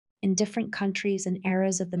In different countries and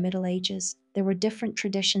eras of the Middle Ages, there were different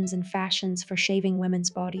traditions and fashions for shaving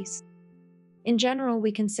women's bodies. In general,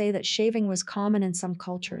 we can say that shaving was common in some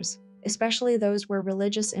cultures, especially those where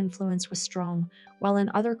religious influence was strong, while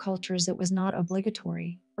in other cultures it was not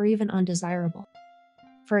obligatory or even undesirable.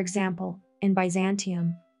 For example, in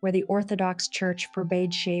Byzantium, where the Orthodox Church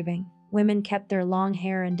forbade shaving, women kept their long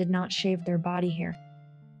hair and did not shave their body hair.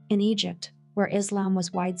 In Egypt, where Islam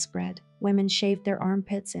was widespread, women shaved their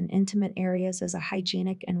armpits and intimate areas as a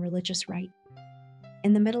hygienic and religious rite.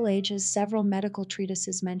 In the Middle Ages, several medical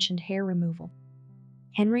treatises mentioned hair removal.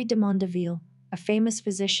 Henry de Mondeville, a famous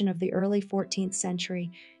physician of the early 14th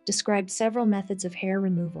century, described several methods of hair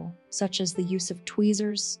removal, such as the use of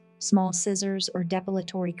tweezers, small scissors, or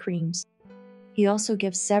depilatory creams. He also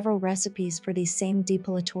gives several recipes for these same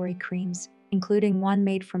depilatory creams, including one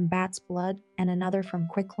made from bat's blood and another from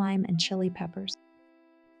quicklime and chili peppers.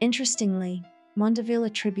 Interestingly, Mondeville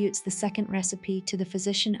attributes the second recipe to the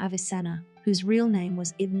physician Avicenna, whose real name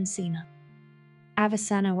was Ibn Sina.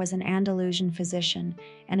 Avicenna was an Andalusian physician,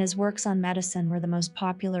 and his works on medicine were the most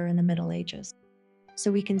popular in the Middle Ages.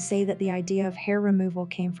 So we can say that the idea of hair removal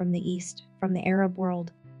came from the East, from the Arab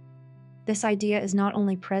world. This idea is not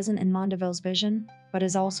only present in Mondeville's vision, but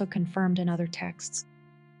is also confirmed in other texts.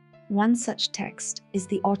 One such text is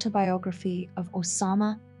the autobiography of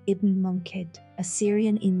Osama ibn Munkid, a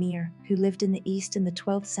Syrian emir who lived in the East in the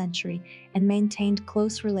 12th century and maintained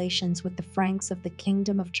close relations with the Franks of the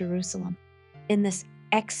Kingdom of Jerusalem. In this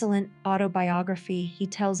excellent autobiography, he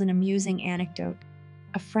tells an amusing anecdote.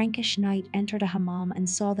 A Frankish knight entered a hammam and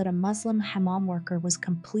saw that a Muslim hammam worker was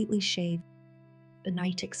completely shaved. The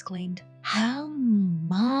knight exclaimed, "How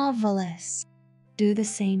marvelous! Do the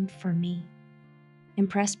same for me."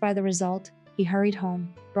 Impressed by the result, he hurried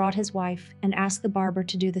home, brought his wife, and asked the barber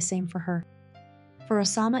to do the same for her. For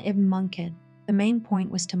Osama ibn Munkid, the main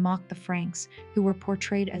point was to mock the Franks, who were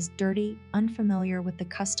portrayed as dirty, unfamiliar with the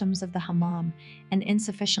customs of the hammam, and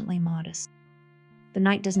insufficiently modest. The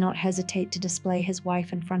knight does not hesitate to display his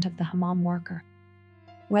wife in front of the hammam worker.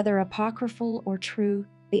 Whether apocryphal or true,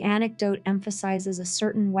 the anecdote emphasizes a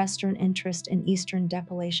certain Western interest in Eastern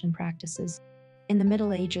depilation practices. In the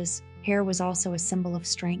Middle Ages, hair was also a symbol of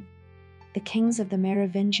strength. The kings of the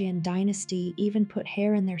Merovingian dynasty even put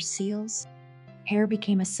hair in their seals. Hair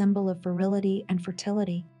became a symbol of virility and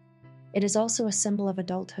fertility. It is also a symbol of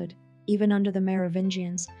adulthood. Even under the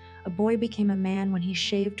Merovingians, a boy became a man when he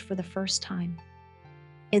shaved for the first time.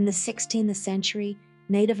 In the 16th century,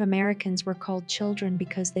 Native Americans were called children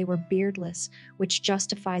because they were beardless, which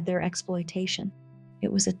justified their exploitation.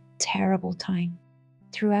 It was a terrible time.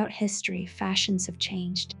 Throughout history, fashions have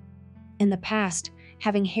changed. In the past,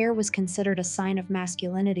 having hair was considered a sign of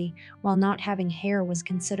masculinity, while not having hair was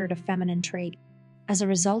considered a feminine trait. As a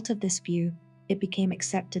result of this view, it became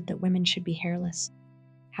accepted that women should be hairless.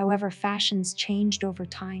 However, fashions changed over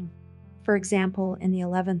time. For example, in the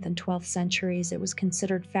 11th and 12th centuries, it was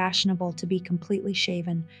considered fashionable to be completely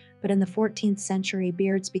shaven, but in the 14th century,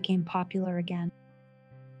 beards became popular again.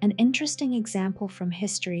 An interesting example from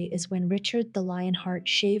history is when Richard the Lionheart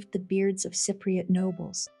shaved the beards of Cypriot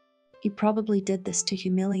nobles. He probably did this to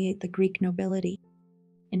humiliate the Greek nobility.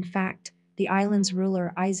 In fact, the island's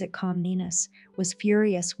ruler Isaac Comnenus was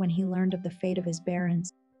furious when he learned of the fate of his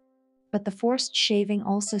barons. But the forced shaving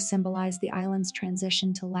also symbolized the island's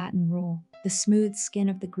transition to Latin rule. The smooth skin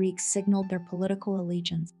of the Greeks signaled their political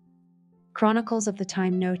allegiance. Chronicles of the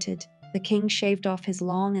time noted, the king shaved off his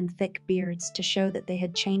long and thick beards to show that they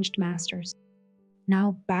had changed masters.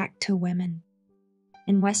 Now back to women.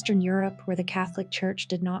 In Western Europe, where the Catholic Church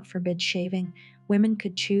did not forbid shaving, women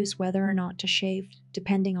could choose whether or not to shave,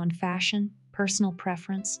 depending on fashion, personal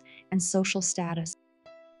preference, and social status.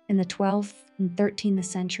 In the 12th and 13th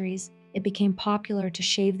centuries, it became popular to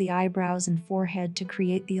shave the eyebrows and forehead to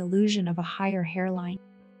create the illusion of a higher hairline.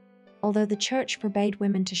 Although the Church forbade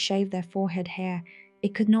women to shave their forehead hair,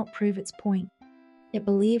 it could not prove its point. It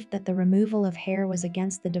believed that the removal of hair was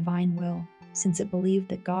against the divine will, since it believed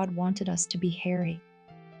that God wanted us to be hairy.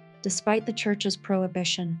 Despite the Church's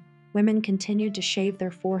prohibition, women continued to shave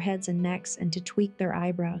their foreheads and necks and to tweak their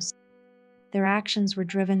eyebrows. Their actions were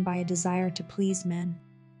driven by a desire to please men.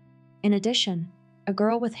 In addition, a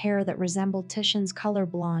girl with hair that resembled Titian's color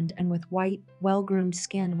blonde and with white, well-groomed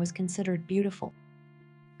skin was considered beautiful.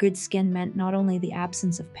 Good skin meant not only the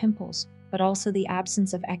absence of pimples, but also the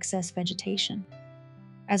absence of excess vegetation.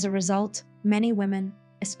 As a result, many women,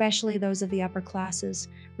 especially those of the upper classes,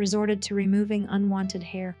 resorted to removing unwanted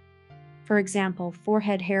hair. For example,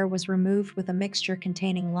 forehead hair was removed with a mixture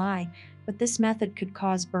containing lye, but this method could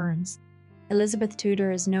cause burns. Elizabeth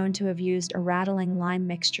Tudor is known to have used a rattling lime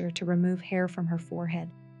mixture to remove hair from her forehead.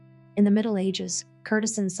 In the Middle Ages,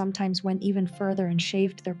 courtesans sometimes went even further and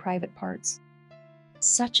shaved their private parts.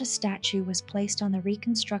 Such a statue was placed on the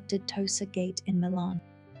reconstructed Tosa Gate in Milan.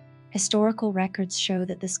 Historical records show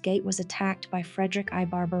that this gate was attacked by Frederick I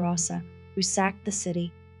Barbarossa, who sacked the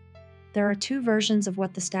city. There are two versions of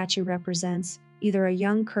what the statue represents, either a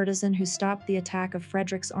young courtesan who stopped the attack of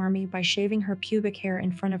Frederick's army by shaving her pubic hair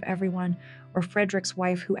in front of everyone, or Frederick's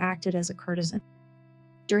wife who acted as a courtesan.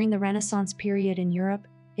 During the Renaissance period in Europe,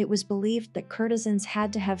 it was believed that courtesans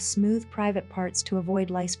had to have smooth private parts to avoid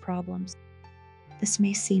lice problems. This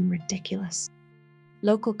may seem ridiculous.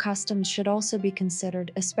 Local customs should also be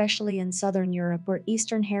considered, especially in southern Europe where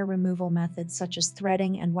Eastern hair removal methods such as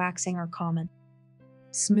threading and waxing are common.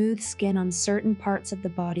 Smooth skin on certain parts of the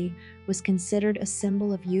body was considered a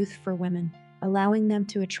symbol of youth for women, allowing them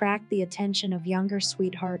to attract the attention of younger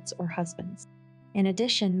sweethearts or husbands. In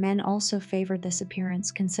addition, men also favored this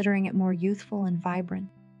appearance, considering it more youthful and vibrant.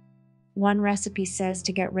 One recipe says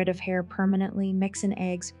to get rid of hair permanently, mix in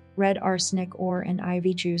eggs, red arsenic ore, and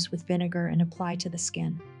ivy juice with vinegar and apply to the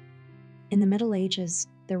skin. In the Middle Ages,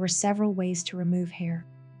 there were several ways to remove hair.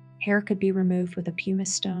 Hair could be removed with a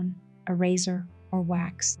pumice stone, a razor, or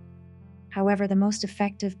wax. However, the most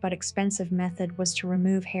effective but expensive method was to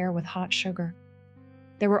remove hair with hot sugar.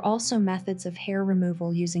 There were also methods of hair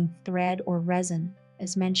removal using thread or resin,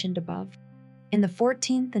 as mentioned above. In the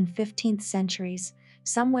 14th and 15th centuries,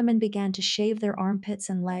 some women began to shave their armpits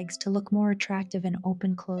and legs to look more attractive in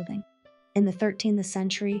open clothing. In the 13th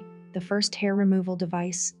century, the first hair removal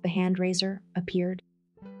device, the hand razor, appeared.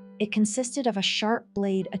 It consisted of a sharp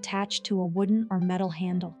blade attached to a wooden or metal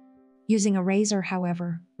handle. Using a razor,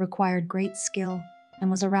 however, required great skill and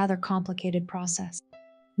was a rather complicated process.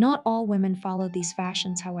 Not all women followed these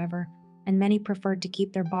fashions, however, and many preferred to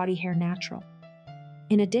keep their body hair natural.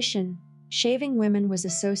 In addition, shaving women was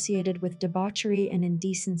associated with debauchery and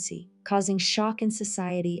indecency, causing shock in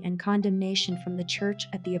society and condemnation from the church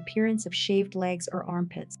at the appearance of shaved legs or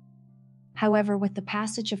armpits. However, with the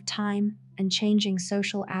passage of time and changing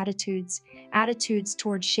social attitudes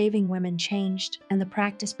towards shaving women changed, and the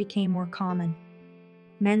practice became more common.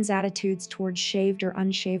 Men's attitudes towards shaved or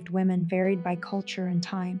unshaved women varied by culture and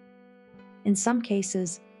time. In some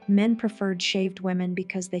cases, men preferred shaved women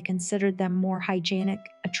because they considered them more hygienic,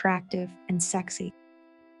 attractive, and sexy.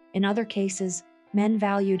 In other cases, men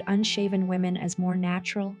valued unshaven women as more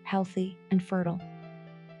natural, healthy, and fertile.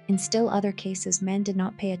 In still other cases, men did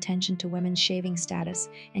not pay attention to women's shaving status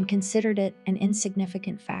and considered it an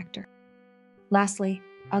insignificant factor. Lastly,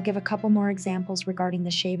 I'll give a couple more examples regarding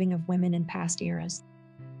the shaving of women in past eras.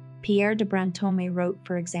 Pierre de Brantôme wrote,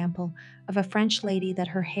 for example, of a French lady that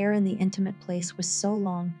her hair in the intimate place was so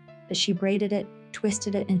long that she braided it,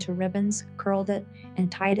 twisted it into ribbons, curled it,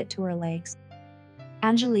 and tied it to her legs.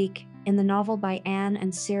 Angelique, in the novel by Anne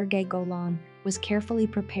and Serge Golan, was carefully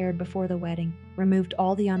prepared before the wedding, removed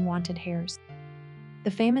all the unwanted hairs.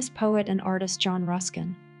 The famous poet and artist John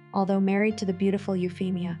Ruskin, although married to the beautiful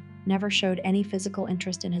Euphemia, never showed any physical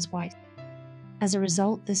interest in his wife. As a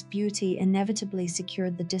result, this beauty inevitably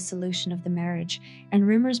secured the dissolution of the marriage, and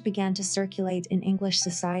rumors began to circulate in English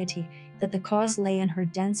society that the cause lay in her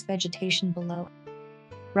dense vegetation below.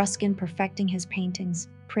 Ruskin, perfecting his paintings,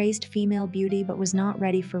 praised female beauty but was not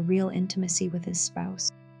ready for real intimacy with his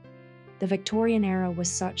spouse. The Victorian era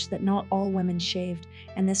was such that not all women shaved,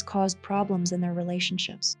 and this caused problems in their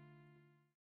relationships.